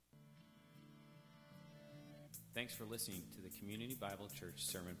Thanks for listening to the Community Bible Church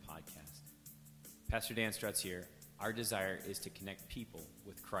Sermon Podcast. Pastor Dan Strutz here. Our desire is to connect people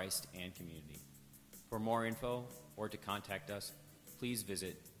with Christ and community. For more info or to contact us, please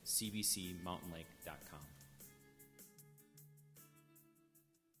visit cbcmountainlake.com.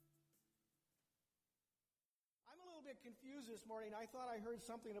 I'm a little bit confused this morning. I thought I heard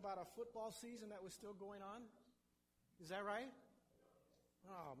something about a football season that was still going on. Is that right?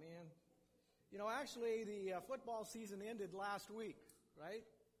 Oh, man. You know, actually, the football season ended last week, right?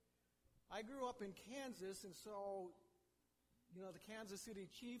 I grew up in Kansas, and so, you know, the Kansas City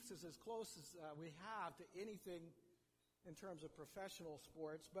Chiefs is as close as we have to anything in terms of professional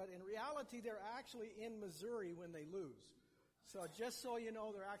sports. But in reality, they're actually in Missouri when they lose. So just so you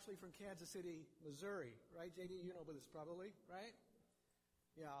know, they're actually from Kansas City, Missouri, right, JD? You know this probably, right?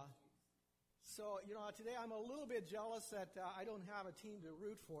 Yeah. So, you know, today I'm a little bit jealous that I don't have a team to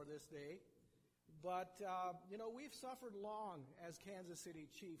root for this day. But, you know, we've suffered long as Kansas City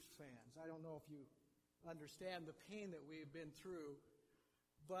Chiefs fans. I don't know if you understand the pain that we've been through.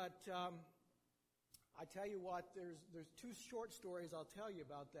 But I tell you what, there's two short stories I'll tell you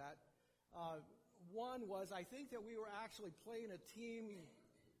about that. One was, I think that we were actually playing a team,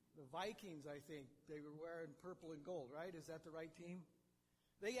 the Vikings, I think. They were wearing purple and gold, right? Is that the right team?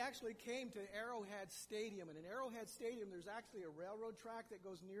 They actually came to Arrowhead Stadium, and in Arrowhead Stadium, there's actually a railroad track that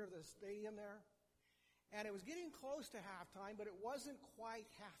goes near the stadium there. And it was getting close to halftime, but it wasn't quite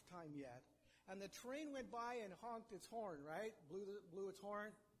halftime yet. And the train went by and honked its horn, right? Blew its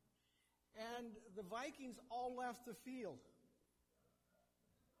horn. And the Vikings all left the field.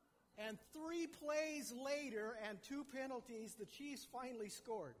 And 3 plays later and 2 penalties, the Chiefs finally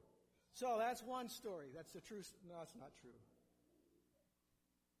scored. So that's one story. That's the true. No, it's not true.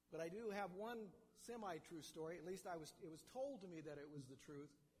 But I do have one semi-true story. At least it was told to me that it was the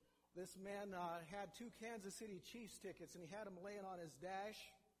truth. This man had 2 Kansas City Chiefs tickets, and he had them laying on his dash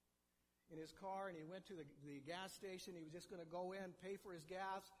in his car, and he went to the gas station. He was just going to go in, pay for his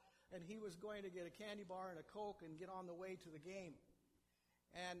gas, and he was going to get a candy bar and a Coke and get on the way to the game.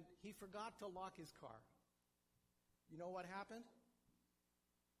 And he forgot to lock his car. You know what happened?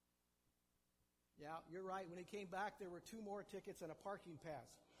 Yeah, you're right. When he came back, there were 2 more tickets and a parking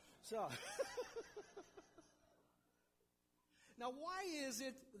pass. So, now why is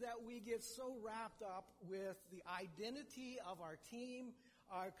it that we get so wrapped up with the identity of our team,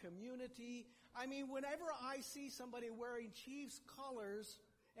 our community? I mean, whenever I see somebody wearing Chiefs colors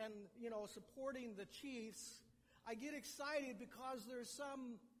and, you know, supporting the Chiefs, I get excited because there's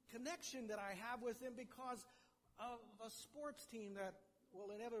some connection that I have with them because of a sports team that will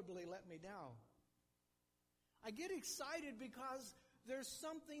inevitably let me down. I get excited because there's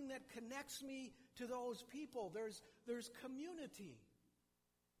something that connects me to those people. There's community.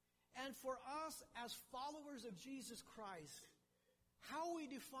 And for us as followers of Jesus Christ, how we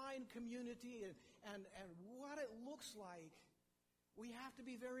define community and what it looks like, we have to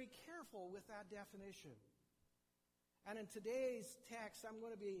be very careful with that definition. And in today's text, I'm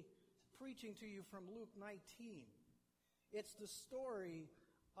going to be preaching to you from Luke 19. It's the story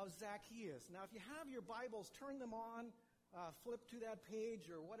of Zacchaeus. Now, if you have your Bibles, turn them on, flip to that page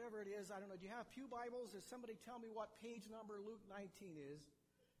or whatever it is. I don't know. Do you have pew Bibles? Does somebody tell me what page number Luke 19 is?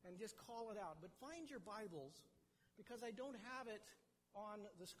 And just call it out. But find your Bibles, because I don't have it on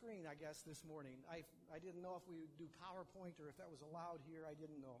the screen, I guess, this morning. I didn't know if we would do PowerPoint or if that was allowed here. I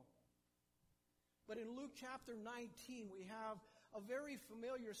didn't know. But in Luke chapter 19, we have a very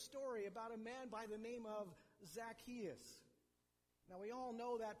familiar story about a man by the name of Zacchaeus. Now, we all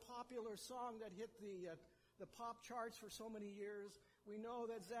know that popular song that hit the pop charts for so many years. We know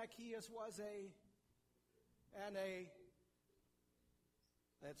that Zacchaeus was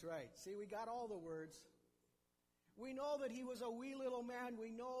that's right. See, we got all the words. We know that he was a wee little man. We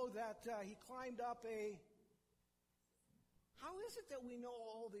know that he climbed up How is it that we know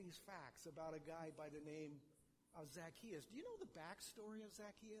all these facts about a guy by the name of Zacchaeus? Do you know the backstory of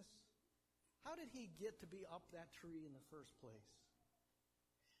Zacchaeus? How did he get to be up that tree in the first place?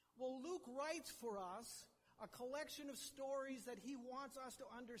 Well, Luke writes for us a collection of stories that he wants us to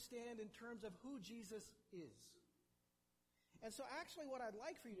understand in terms of who Jesus is. And so actually what I'd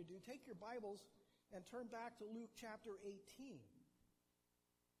like for you to do, take your Bibles and turn back to Luke chapter 18.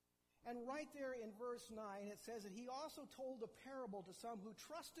 And right there in verse 9, it says that he also told a parable to some who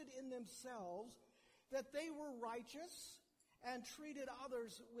trusted in themselves that they were righteous and treated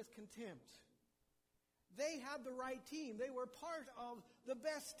others with contempt. They had the right team. They were part of the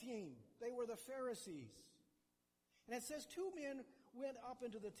best team. They were the Pharisees. And it says 2 men went up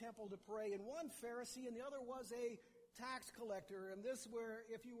into the temple to pray, and one Pharisee and the other was a tax collector, and this where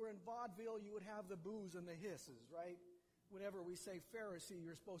if you were in vaudeville, you would have the boos and the hisses, right? Whenever we say Pharisee,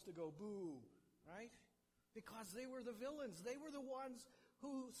 you're supposed to go boo, right? Because they were the villains. They were the ones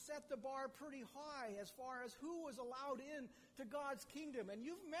who set the bar pretty high as far as who was allowed in to God's kingdom. And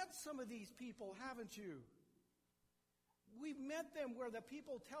you've met some of these people, haven't you? We've met them where the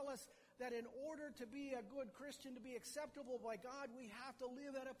people tell us that in order to be a good Christian, to be acceptable by God, we have to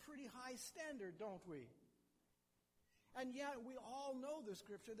live at a pretty high standard, don't we? And yet we all know the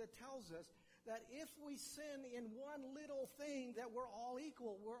scripture that tells us that if we sin in one little thing, that we're all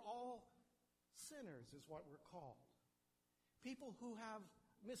equal. We're all sinners is what we're called. People who have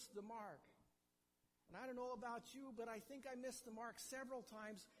missed the mark. And I don't know about you, but I think I missed the mark several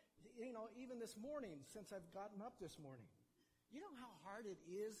times, even this morning, since I've gotten up this morning. You know how hard it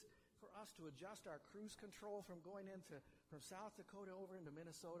is for us to adjust our cruise control from South Dakota over into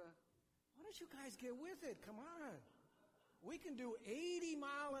Minnesota? Why don't you guys get with it? Come on. We can do 80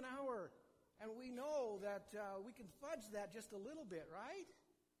 mile an hour, and we know that we can fudge that just a little bit, right?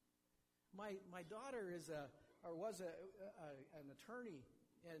 My daughter was an attorney,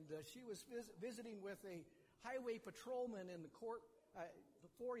 and she was visiting with a highway patrolman in the court,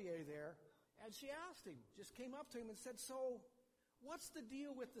 the foyer there, and she asked him, just came up to him and said, "So, what's the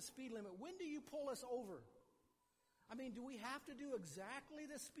deal with the speed limit? When do you pull us over? I mean, do we have to do exactly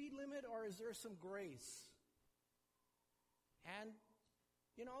the speed limit, or is there some grace?" And,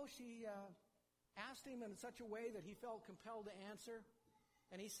 she asked him in such a way that he felt compelled to answer.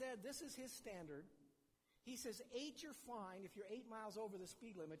 And he said, this is his standard. He says, 8, you're fine. If you're 8 miles over the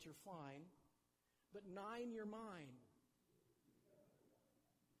speed limit, you're fine. But 9, you're mine.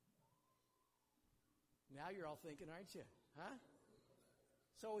 Now you're all thinking, aren't you? Huh?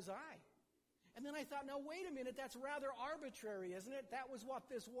 So was I. And then I thought, now wait a minute, that's rather arbitrary, isn't it? That was what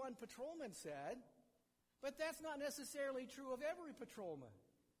this one patrolman said. But that's not necessarily true of every patrolman.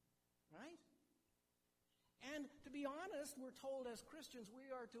 Right? And to be honest, we're told as Christians we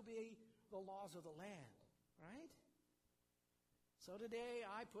are to be the laws of the land. Right? So today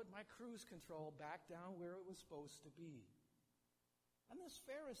I put my cruise control back down where it was supposed to be. And this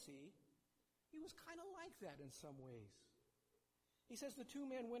Pharisee, he was kind of like that in some ways. He says the 2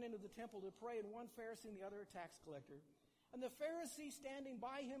 men went into the temple to pray, and one Pharisee and the other a tax collector. And the Pharisee, standing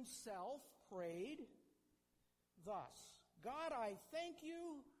by himself, prayed thus, God, I thank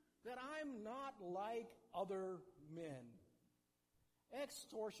you that I'm not like other men,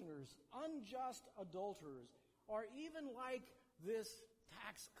 extortioners, unjust adulterers, or even like this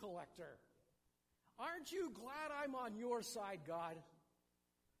tax collector. Aren't you glad I'm on your side, God?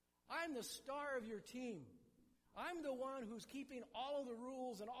 I'm the star of your team. I'm the one who's keeping all of the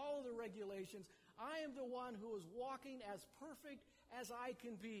rules and all of the regulations. I am the one who is walking as perfect as I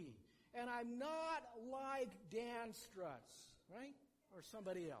can be. And I'm not like Dan Strutz, right? Or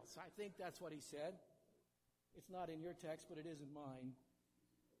somebody else. I think that's what he said. It's not in your text, but it is in mine.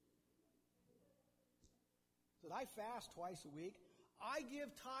 So I fast twice a week. I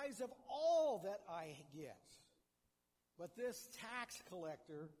give tithes of all that I get. But this tax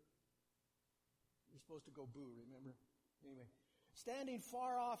collector, you're supposed to go boo, remember? Anyway, standing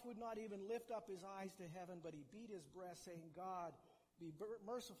far off, would not even lift up his eyes to heaven, but he beat his breast, saying, God, be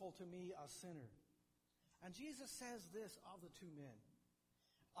merciful to me, a sinner. And Jesus says this of the 2 men.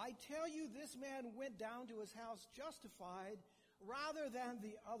 I tell you, this man went down to his house justified rather than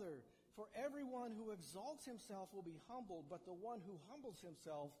the other. For everyone who exalts himself will be humbled, but the one who humbles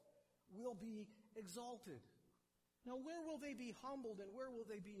himself will be exalted. Now, where will they be humbled and where will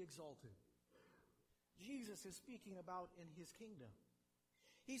they be exalted? Jesus is speaking about in his kingdom.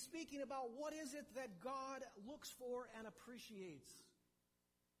 He's speaking about what is it that God looks for and appreciates.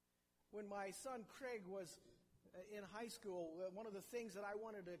 When my son Craig was in high school, one of the things that I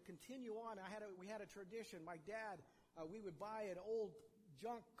wanted to continue on, we had a tradition. My dad, we would buy an old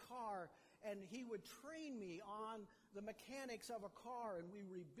junk car, and he would train me on the mechanics of a car, and we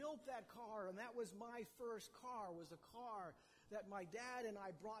rebuilt that car, and that was my first car, was a car that my dad and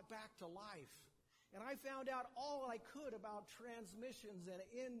I brought back to life. And I found out all I could about transmissions and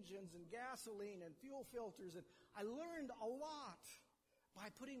engines and gasoline and fuel filters, and I learned a lot by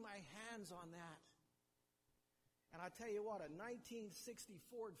putting my hands on that. And I tell you what, a 1960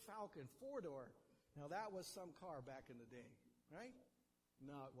 Ford Falcon 4-door, now that was some car back in the day, right?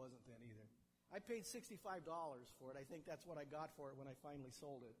 No, it wasn't then either. I paid $65 for it. I think that's what I got for it when I finally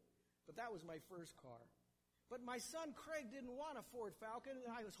sold it. But that was my first car. But my son Craig didn't want a Ford Falcon,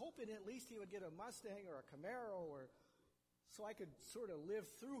 and I was hoping at least he would get a Mustang or a Camaro, so I could sort of live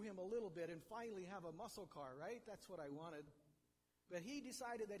through him a little bit and finally have a muscle car, right? That's what I wanted. But he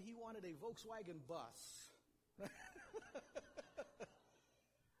decided that he wanted a Volkswagen bus.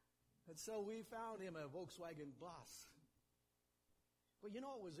 And so we found him a Volkswagen bus. But you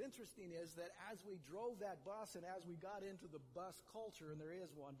know what was interesting is that as we drove that bus and as we got into the bus culture, and there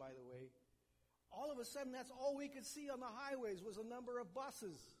is one, by the way, all of a sudden that's all we could see on the highways was a number of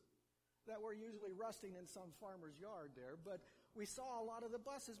buses that were usually rusting in some farmer's yard there. But we saw a lot of the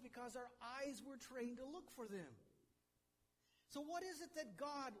buses because our eyes were trained to look for them. So what is it that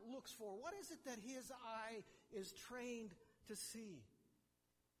God looks for? What is it that his eye is trained to see?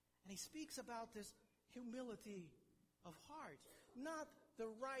 And he speaks about this humility of heart. Not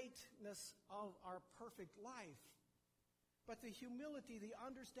the rightness of our perfect life, but the humility, the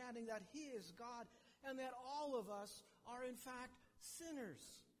understanding that he is God and that all of us are in fact sinners.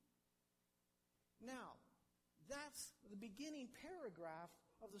 Now, that's the beginning paragraph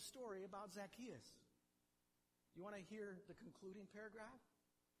of the story about Zacchaeus. You want to hear the concluding paragraph?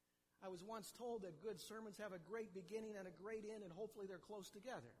 I was once told that good sermons have a great beginning and a great end, and hopefully they're close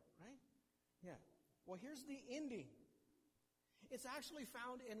together, right? Yeah. Well, here's the ending. It's actually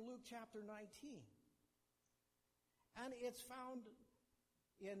found in Luke chapter 19. And it's found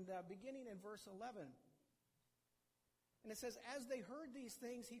in beginning in verse 11. And it says, as they heard these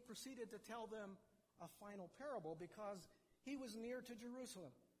things, he proceeded to tell them a final parable because he was near to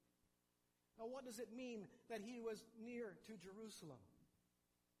Jerusalem. Now, what does it mean that he was near to Jerusalem?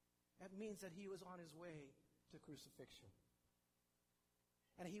 That means that he was on his way to crucifixion.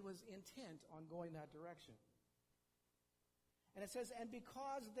 And he was intent on going that direction. And it says, and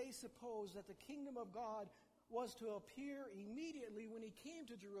because they supposed that the kingdom of God was to appear immediately when he came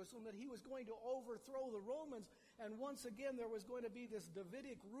to Jerusalem, that he was going to overthrow the Romans, and once again there was going to be this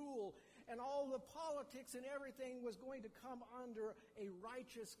Davidic rule, and all the politics and everything was going to come under a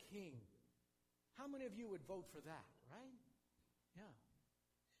righteous king. How many of you would vote for that, right? Yeah.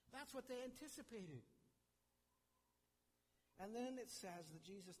 That's what they anticipated. And then it says that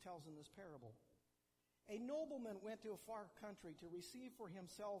Jesus tells in this parable, a nobleman went to a far country to receive for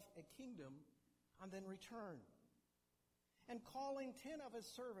himself a kingdom and then return. And calling 10 of his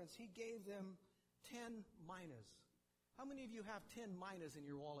servants, he gave them 10 minas. How many of you have 10 minas in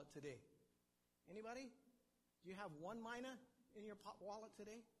your wallet today? Anybody? Do you have 1 mina in your wallet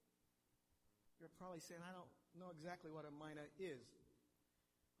today? You're probably saying, I don't know exactly what a mina is.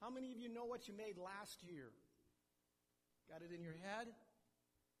 How many of you know what you made last year? Got it in your head?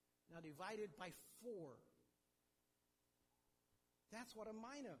 Now divide it by 4. That's what a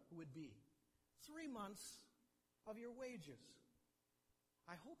mina would be. 3 months of your wages.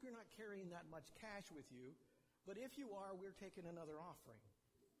 I hope you're not carrying that much cash with you, but if you are, we're taking another offering.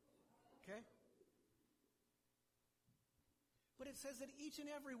 Okay? But it says that each and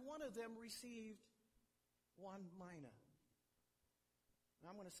every one of them received 1 mina. Now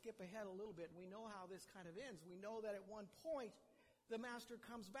I'm going to skip ahead a little bit. We know how this kind of ends. We know that at one point, the master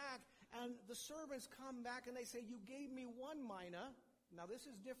comes back, and the servants come back, and they say, you gave me 1 mina. Now, this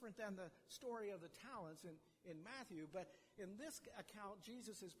is different than the story of the talents in Matthew, but in this account,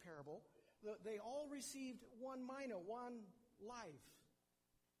 Jesus' parable, they all received 1 mina, 1 life.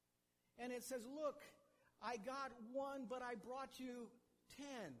 And it says, look, I got 1, but I brought you 10.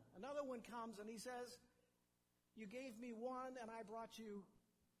 Another one comes, and he says, you gave me 1, and I brought you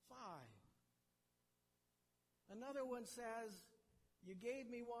 5. Another one says, you gave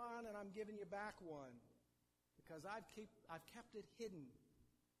me 1, and I'm giving you back 1, because I've kept it hidden.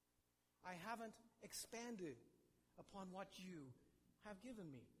 I haven't expanded upon what you have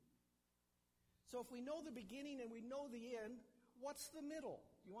given me. So if we know the beginning and we know the end, what's the middle?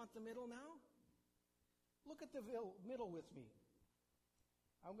 You want the middle now? Look at the middle with me.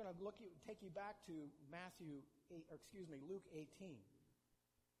 I'm going to take you back to Luke 18.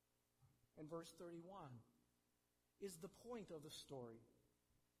 And verse 31 is the point of the story.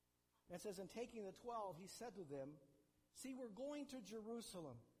 And it says, and taking the 12, he said to them, see, we're going to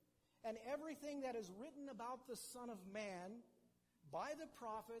Jerusalem, and everything that is written about the Son of Man by the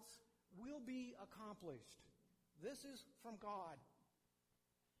prophets will be accomplished. This is from God.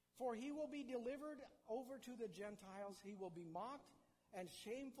 For he will be delivered over to the Gentiles. He will be mocked and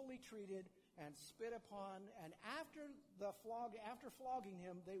shamefully treated and spit upon, and after flogging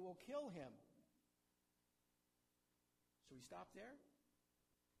him, they will kill him. Should we stop there?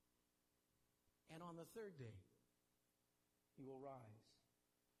 And on the 3rd day, he will rise.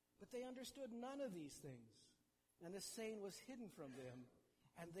 But they understood none of these things, and the saying was hidden from them,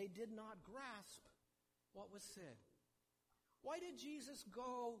 and they did not grasp what was said. Why did Jesus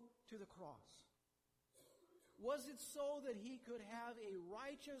go to the cross? Was it so that he could have a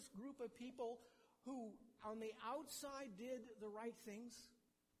righteous group of people who on the outside did the right things?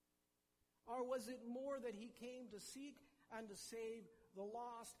 Or was it more that he came to seek and to save the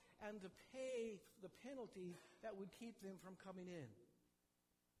lost and to pay the penalty that would keep them from coming in?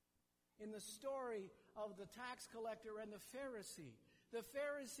 In the story of the tax collector and the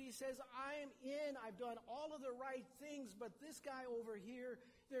Pharisee says, I'm in, I've done all of the right things, but this guy over here,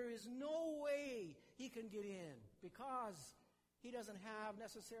 there is no way he can get in because he doesn't have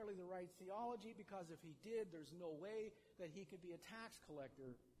necessarily the right theology, because if he did, there's no way that he could be a tax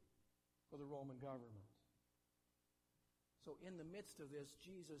collector for the Roman government. So in the midst of this,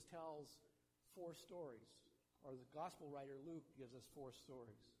 Jesus tells 4 stories, or the gospel writer Luke gives us 4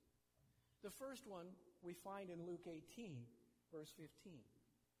 stories. The first one we find in Luke 18, verse 15.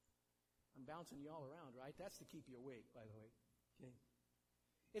 I'm bouncing you all around, right? That's to keep you awake, by the way. Okay.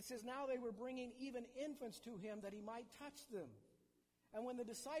 It says, now they were bringing even infants to him that he might touch them. And when the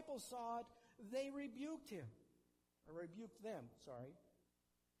disciples saw it, they rebuked them.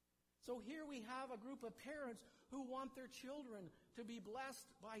 So here we have a group of parents who want their children to be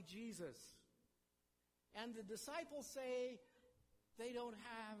blessed by Jesus. And the disciples say they don't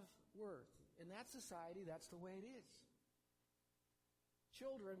have worth. In that society, that's the way it is.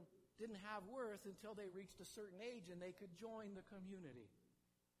 Children didn't have worth until they reached a certain age and they could join the community.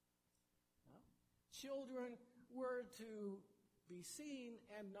 Children were to be seen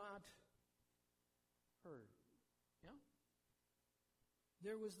and not heard. Yeah?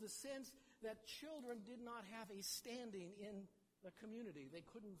 There was the sense that children did not have a standing in the community. They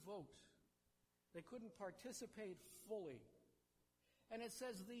couldn't vote. They couldn't participate fully. And it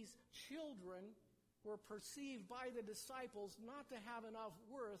says these children were perceived by the disciples not to have enough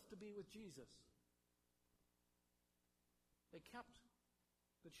worth to be with Jesus. They kept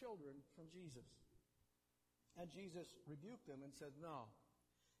the children from Jesus. And Jesus rebuked them and said, no.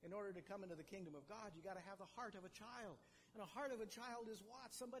 In order to come into the kingdom of God, you got to have the heart of a child. And a heart of a child is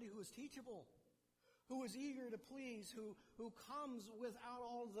what? Somebody who is teachable, who is eager to please, who comes without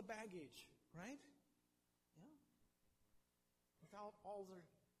all the baggage, right? Yeah. Without all the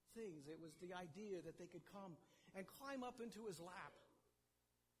things. It was the idea that they could come and climb up into his lap.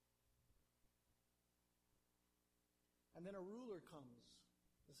 And then a ruler comes.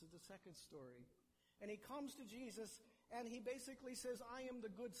 This is the second story. And he comes to Jesus and he basically says, I am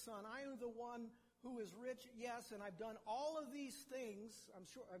the good son. I am the one who is rich, yes, and I've done all of these things. I'm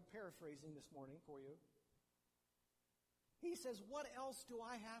sure I'm paraphrasing this morning for you. He says, what else do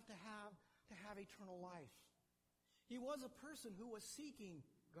I have to have eternal life? He was a person who was seeking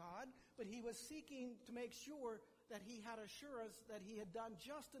God, but he was seeking to make sure that he had assurance that he had done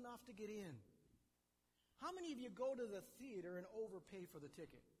just enough to get in. How many of you go to the theater and overpay for the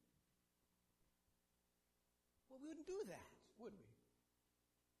ticket? Well, we wouldn't do that, would we?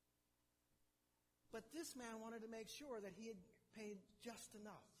 But this man wanted to make sure that he had paid just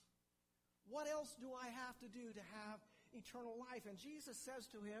enough. What else do I have to do to have eternal life? And Jesus says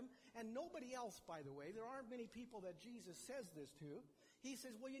to him, and nobody else, by the way, there aren't many people that Jesus says this to. He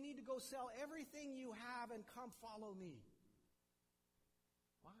says, well, you need to go sell everything you have and come follow me.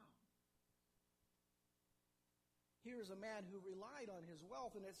 Wow. Here's a man who relied on his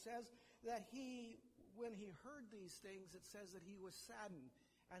wealth, and it says that when he heard these things, it says that he was saddened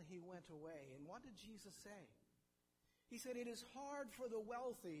and he went away. And what did Jesus say? He said, it is hard for the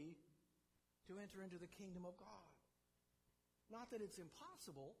wealthy to enter into the kingdom of God. Not that it's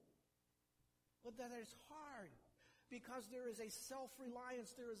impossible, but that it's hard because there is a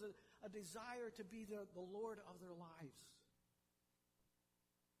self-reliance, there is a desire to be the Lord of their lives.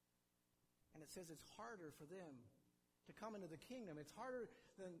 And it says it's harder for them to come into the kingdom. It's harder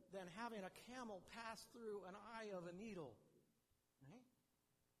than having a camel pass through an eye of a needle. Right?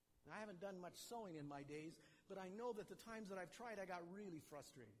 Now, I haven't done much sewing in my days, but I know that the times that I've tried, I got really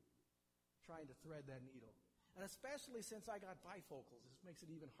frustrated trying to thread that needle. And especially since I got bifocals, this makes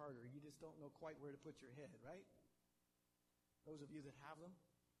it even harder. You just don't know quite where to put your head, right? Those of you that have them.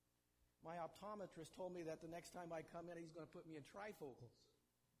 My optometrist told me that the next time I come in, he's going to put me in trifocals.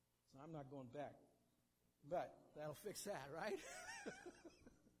 So I'm not going back. But that'll fix that, right?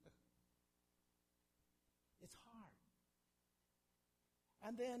 It's hard.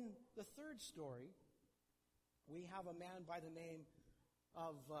 And then the third story, we have a man by the name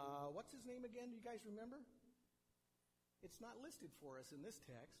of, what's his name again? Do you guys remember? It's not listed for us in this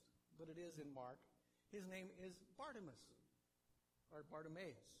text, but it is in Mark. His name is Bartimaeus, or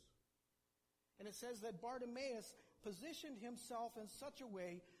Bartimaeus. And it says that Bartimaeus positioned himself in such a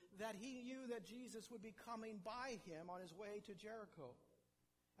way that he knew that Jesus would be coming by him on his way to Jericho.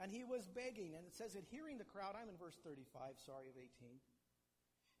 And he was begging, and it says that hearing the crowd, I'm in verse 35, sorry, of 18.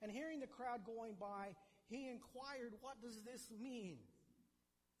 And hearing the crowd going by, he inquired, what does this mean?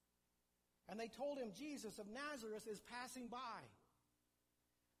 And they told him, Jesus of Nazareth is passing by.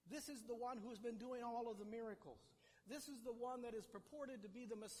 This is the one who's been doing all of the miracles. This is the one that is purported to be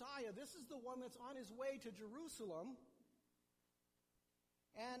the Messiah. This is the one that's on his way to Jerusalem.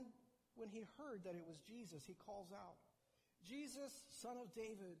 And when he heard that it was Jesus, he calls out, Jesus, Son of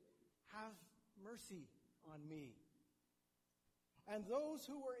David, have mercy on me. And those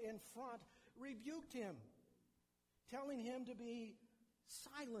who were in front rebuked him, telling him to be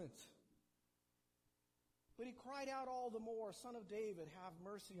silent. But he cried out all the more, Son of David, have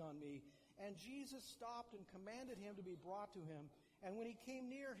mercy on me. And Jesus stopped and commanded him to be brought to him. And when he came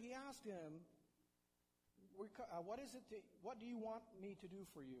near, he asked him, what do you want me to do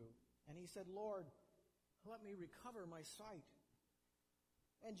for you? And he said, Lord, let me recover my sight.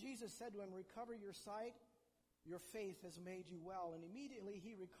 And Jesus said to him, recover your sight. Your faith has made you well. And immediately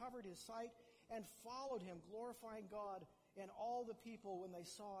he recovered his sight and followed him, glorifying God. And all the people, when they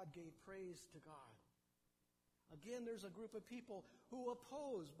saw it, gave praise to God. Again, there's a group of people who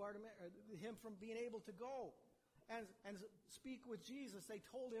opposed him from being able to go and speak with Jesus. They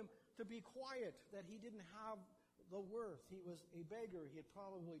told him to be quiet, that he didn't have the worth. He was a beggar. He had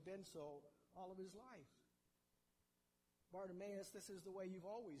probably been so all of his life. Bartimaeus, this is the way you've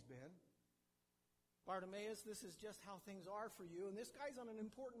always been. Bartimaeus, this is just how things are for you. And this guy's on an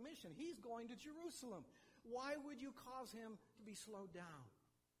important mission. He's going to Jerusalem. Why would you cause him to be slowed down?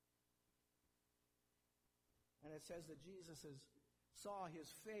 And it says that Jesus saw his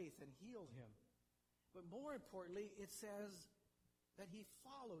faith and healed him. But more importantly, it says that he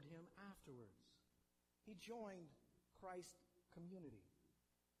followed him afterwards. He joined Christ's community.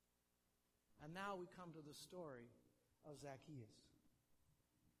 And now we come to the story of Zacchaeus.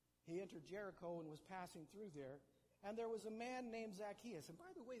 He entered Jericho and was passing through there. And there was a man named Zacchaeus. And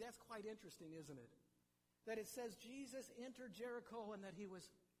by the way, that's quite interesting, isn't it? That it says Jesus entered Jericho and that he was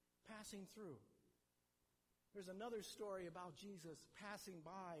passing through. There's another story about Jesus passing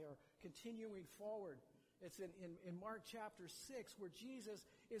by or continuing forward. It's in Mark chapter 6 where Jesus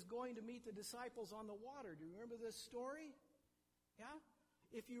is going to meet the disciples on the water. Do you remember this story? Yeah?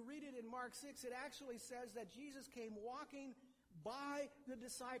 If you read it in Mark 6, it actually says that Jesus came walking by the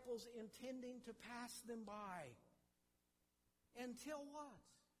disciples intending to pass them by. Until what?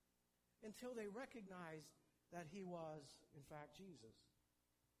 Until they recognized that he was, in fact, Jesus.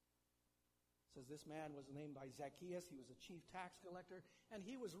 It says this man was named by Zacchaeus. He was a chief tax collector, and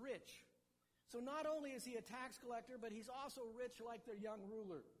he was rich. So not only is he a tax collector, but he's also rich like the young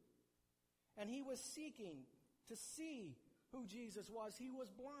ruler. And he was seeking to see who Jesus was. He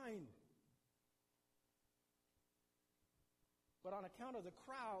was blind. But on account of the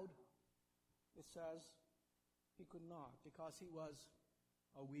crowd, it says he could not, because he was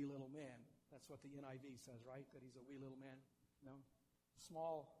a wee little man. That's what the NIV says, right? That he's a wee little man? No?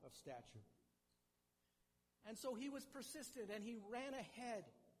 Small of stature. And so he was persistent, and he ran ahead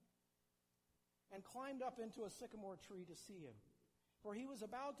and climbed up into a sycamore tree to see him. For he was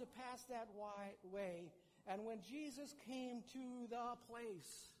about to pass that way, and when Jesus came to the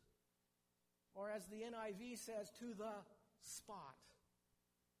place, or as the NIV says, to the spot,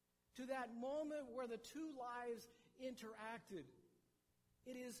 to that moment where the two lives interacted,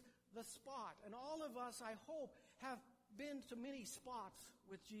 it is the spot. And all of us, I hope, have been to many spots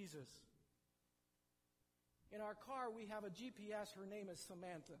with Jesus. In our car, we have a GPS. Her name is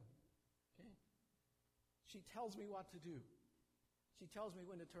Samantha. Okay? She tells me what to do. She tells me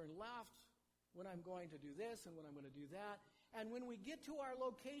when to turn left, when I'm going to do this, and when I'm going to do that. And when we get to our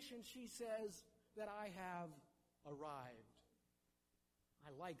location, she says that I have arrived.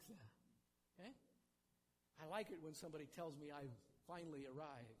 I like that. Okay? I like it when somebody tells me I've finally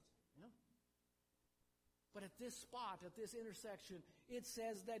arrived. You know? But at this spot, at this intersection, it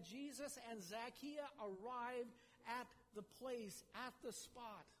says that Jesus and Zacchaeus arrived at the place, at the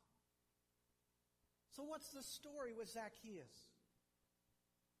spot. So what's the story with Zacchaeus?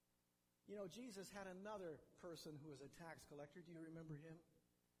 You know, Jesus had another person who was a tax collector. Do you remember him?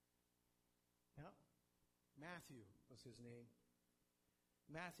 Yeah? Matthew was his name.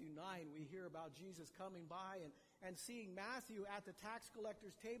 Matthew 9, we hear about Jesus coming by and seeing Matthew at the tax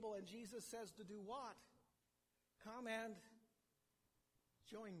collector's table, and Jesus says to do what? Come and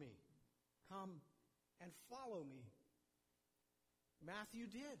join me. Come and follow me. Matthew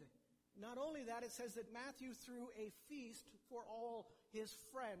did. Not only that, it says that Matthew threw a feast for all his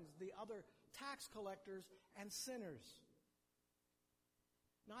friends, the other tax collectors and sinners.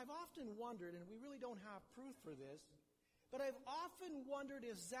 Now, I've often wondered, and we really don't have proof for this, but I've often wondered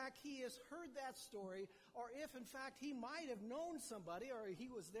if Zacchaeus heard that story, or if, in fact, he might have known somebody, or he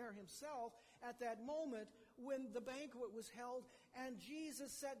was there himself at that moment when the banquet was held and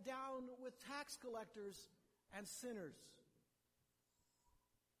Jesus sat down with tax collectors and sinners.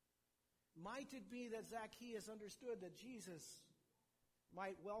 Might it be that Zacchaeus understood that Jesus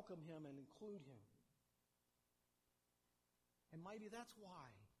might welcome him and include him? And maybe that's why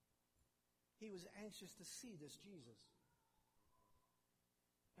he was anxious to see this Jesus.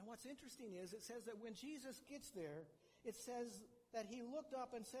 And what's interesting is it says that when Jesus gets there, it says that he looked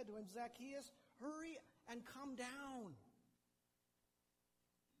up and said to him, Zacchaeus, hurry and come down,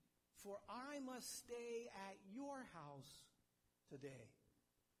 for I must stay at your house today.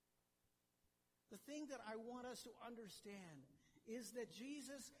 The thing that I want us to understand is that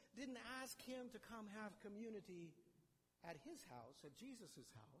Jesus didn't ask him to come have community at his house, at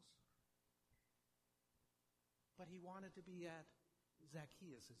Jesus' house, but he wanted to be at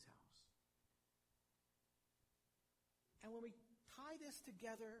Zacchaeus' house. And when we tie this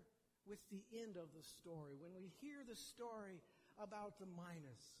together with the end of the story, when we hear the story about the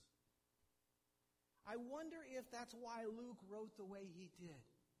minas, I wonder if that's why Luke wrote the way he did,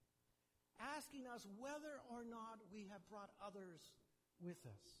 asking us whether or not we have brought others with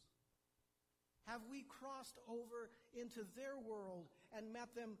us. Have we crossed over into their world and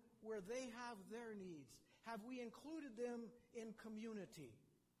met them where they have their needs? Have we included them in community?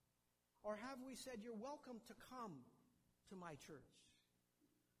 Or have we said, you're welcome to come to my church.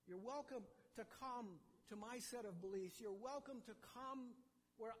 You're welcome to come to my set of beliefs. You're welcome to come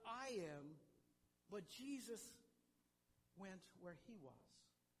where I am, but Jesus went where he was.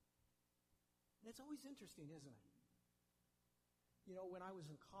 And it's always interesting, isn't it? You know, when I was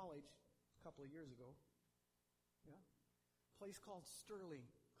in college a couple of years ago, a place called Sterling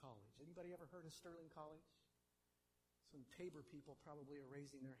College. Anybody ever heard of Sterling College? Some Tabor people probably are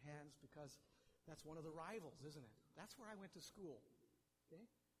raising their hands because that's one of the rivals, isn't it? That's where I went to school. Okay?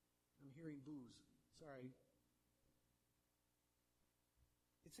 I'm hearing boos. Sorry.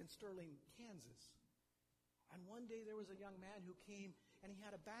 It's in Sterling, Kansas. And one day there was a young man who came and he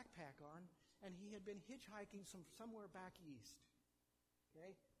had a backpack on and he had been hitchhiking somewhere back east.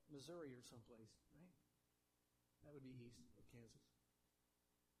 Okay? Missouri or someplace, right? That would be east of Kansas.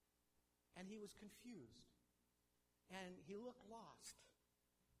 And he was confused. And he looked lost.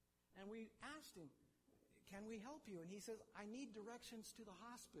 And we asked him, can we help you? And he says, I need directions to the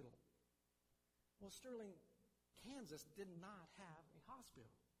hospital. Well, Sterling, Kansas did not have a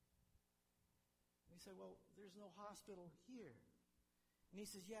hospital. And he said, well, there's no hospital here. And he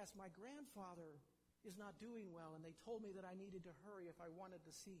says, yes, my grandfather is not doing well, and they told me that I needed to hurry if I wanted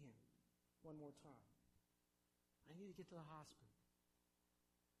to see him one more time. I need to get to the hospital.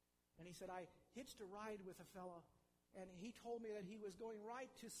 And he said, I hitched a ride with a fella, and he told me that he was going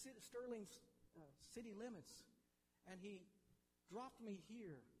right to Sterling's city limits, and he dropped me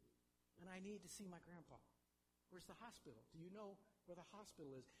here, and I need to see my grandpa. Where's the hospital? Do you know where the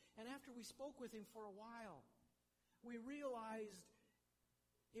hospital is? And after we spoke with him for a while, we realized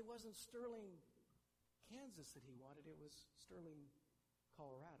it wasn't Sterling, Kansas that he wanted. It was Sterling,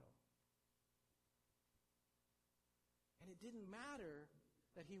 Colorado. And it didn't matter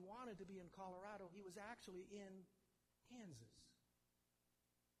that he wanted to be in Colorado. He was actually in Kansas.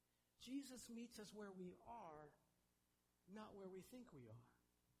 Jesus meets us where we are, not where we think we are,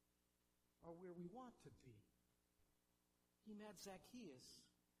 or where we want to be. He met Zacchaeus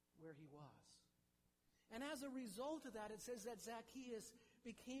where he was. And as a result of that, it says that Zacchaeus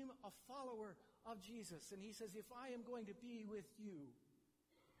became a follower of Jesus. And he says, if I am going to be with you,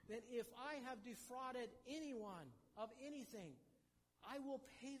 then if I have defrauded anyone of anything, I will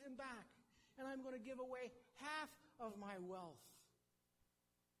pay them back. And I'm going to give away half of my wealth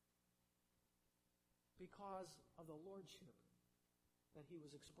because of the lordship that he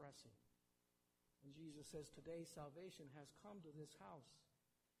was expressing. And Jesus says, today salvation has come to this house,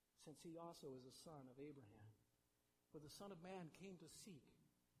 since he also is a son of Abraham. For the Son of Man came to seek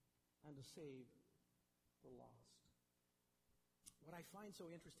and to save the lost. What I find so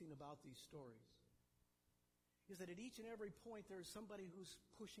interesting about these stories is that at each and every point there is somebody who's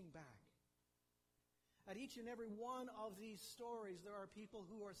pushing back. At each and every one of these stories there are people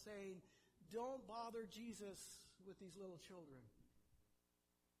who are saying, don't bother Jesus with these little children.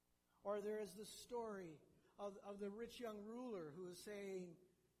 Or there is the story of the rich young ruler who is saying,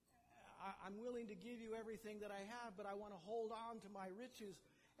 I'm willing to give you everything that I have, but I want to hold on to my riches.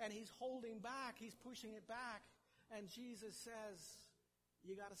 And he's holding back. He's pushing it back. And Jesus says,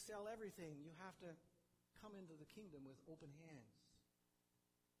 you got to sell everything. You have to come into the kingdom with open hands.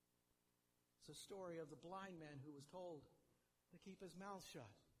 It's a story of the blind man who was told to keep his mouth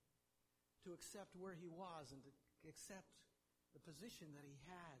shut, to accept where he was and to accept the position that he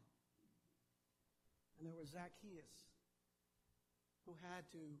had. And there was Zacchaeus, who had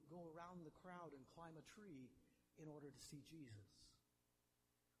to go around the crowd and climb a tree in order to see Jesus.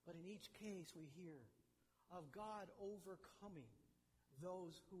 But in each case, we hear of God overcoming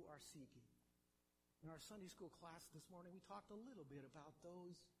those who are seeking. In our Sunday school class this morning, we talked a little bit about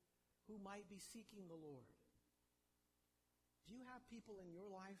those who might be seeking the Lord. Do you have people in your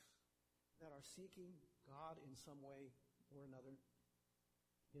life that are seeking God in some way or another?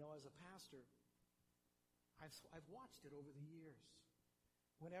 You know, as a pastor, I've watched it over the years.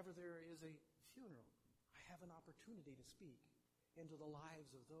 Whenever there is a funeral, I have an opportunity to speak into the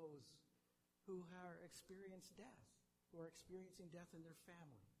lives of those who have experienced death, who are experiencing death in their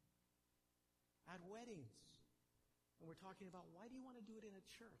family. At weddings, and we're talking about, why do you want to do it in a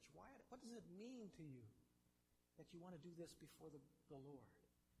church? What does it mean to you that you want to do this before the Lord?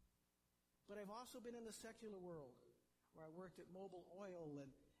 But I've also been in the secular world, where I worked at Mobil Oil,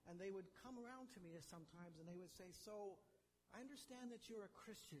 and they would come around to me sometimes, and they would say, so, I understand that you're a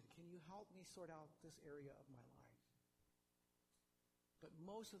Christian. Can you help me sort out this area of my life? But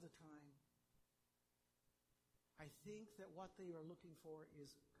most of the time, I think that what they are looking for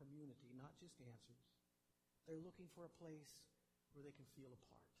is community, not just answers. They're looking for a place where they can feel a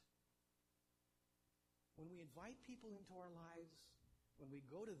part. When we invite people into our lives, when we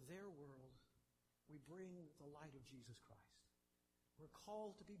go to their world, we bring the light of Jesus Christ. We're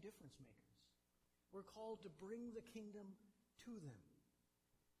called to be difference makers. We're called to bring the kingdom to them.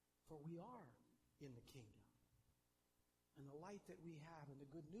 For we are in the kingdom. And the light that we have and the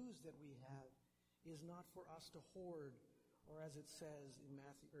good news that we have is not for us to hoard, or as it says in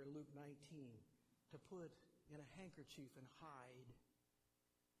Luke 19, to put in a handkerchief and hide.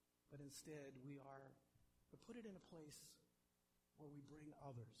 But instead, we are to put it in a place where we bring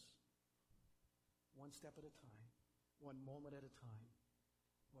others, one step at a time, one moment at a time,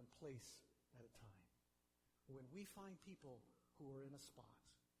 one place at a time. When we find people who are in a spot,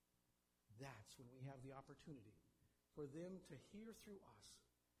 that's when we have the opportunity for them to hear through us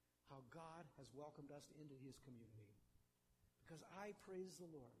how God has welcomed us into his community. Because I praise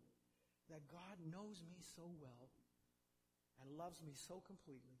the Lord that God knows me so well and loves me so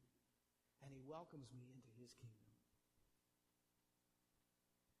completely, and he welcomes me into his kingdom.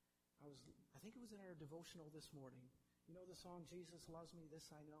 I think it was in our devotional this morning. You know the song, Jesus Loves Me, This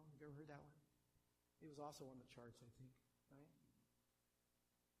I Know? Have you ever heard that one? It was also on the charts, I think, right?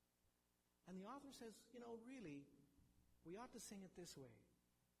 And the author says, really, we ought to sing it this way.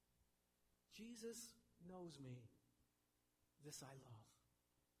 Jesus knows me, this I love.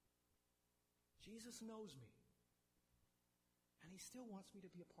 Jesus knows me, and he still wants me to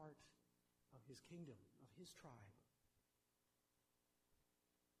be a part of his kingdom, of his tribe.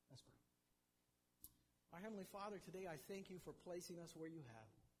 Let's pray. Our Heavenly Father, today I thank you for placing us where you have.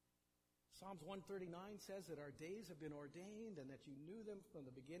 Psalms 139 says that our days have been ordained and that you knew them from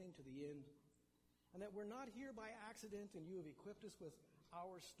the beginning to the end, and that we're not here by accident, and you have equipped us with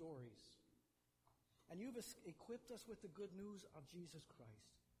our stories. And you've equipped us with the good news of Jesus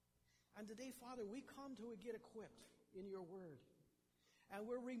Christ. And today, Father, we come to get equipped in your word. And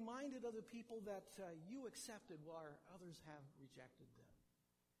we're reminded of the people that you accepted while others have rejected them.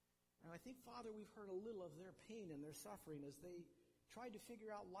 And I think, Father, we've heard a little of their pain and their suffering as they tried to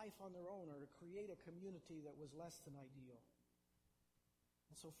figure out life on their own or to create a community that was less than ideal.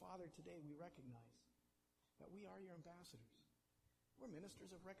 And so, Father, today we recognize that we are your ambassadors. We're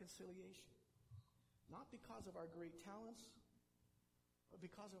ministers of reconciliation, not because of our great talents, but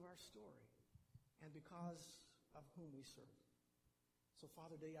because of our story and because of whom we serve. So,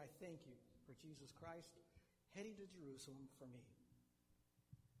 Father, today I thank you for Jesus Christ heading to Jerusalem for me.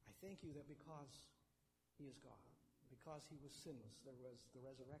 I thank you that because he is God, because he was sinless, there was the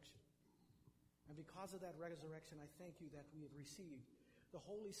resurrection. And because of that resurrection, I thank you that we have received the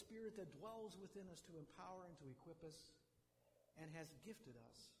Holy Spirit that dwells within us to empower and to equip us and has gifted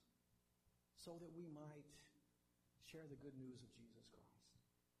us so that we might share the good news of Jesus Christ.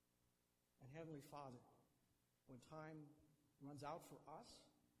 And Heavenly Father, when time runs out for us,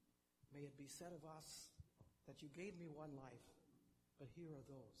 may it be said of us that you gave me one life, but here are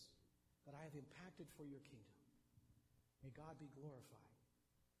those that I have impacted for your kingdom. May God be glorified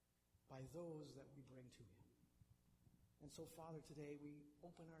by those that we bring to him. And so, Father, today we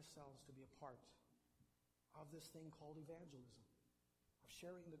open ourselves to be a part of this thing called evangelism, of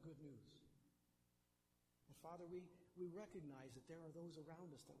sharing the good news. And Father, we recognize that there are those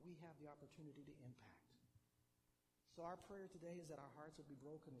around us that we have the opportunity to impact. So our prayer today is that our hearts would be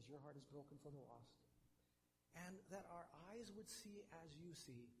broken as your heart is broken for the lost, and that our eyes would see as you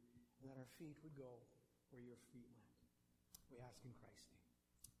see, and that our feet would go where your feet went. We ask in Christ's name.